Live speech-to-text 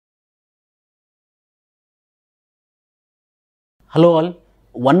Hello all,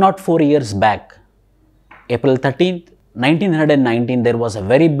 104 years back, April 13th, 1919, there was a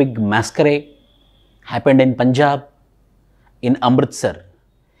very big massacre happened in Punjab, in Amritsar,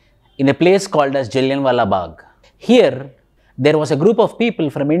 in a place called as Jallianwalla Bagh. Here, there was a group of people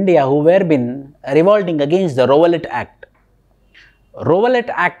from India who were been revolting against the Rowlatt Act. Rowlatt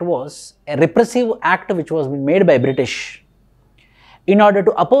Act was a repressive act which was made by British. In order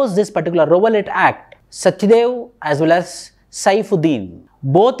to oppose this particular Rowlatt Act, Sachdev as well as Saifuddin,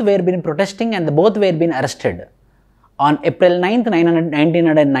 both were been protesting and both were been arrested on April 9th,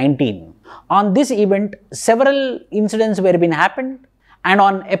 1919. On this event, several incidents were been happened, and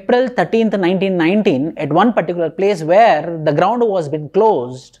on April 13th, 1919, at one particular place where the ground was been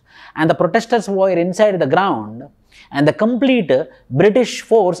closed and the protesters were inside the ground, and the complete British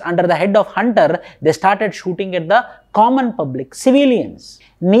force under the head of Hunter, they started shooting at the common public, civilians.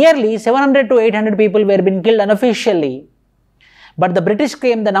 Nearly 700 to 800 people were been killed unofficially. But the British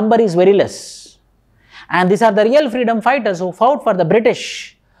claim the number is very less. And these are the real freedom fighters who fought for the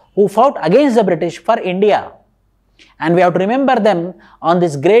British, who fought against the British for India. And we have to remember them on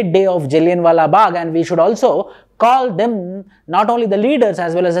this great day of Jallianwalla Bagh, and we should also call them not only the leaders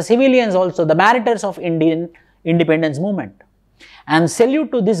as well as the civilians also, the martyrs of Indian independence movement. And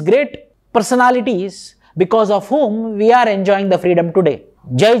salute to these great personalities because of whom we are enjoying the freedom today.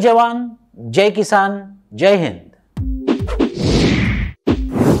 Jai Jawan, Jai Kisan, Jai Hind.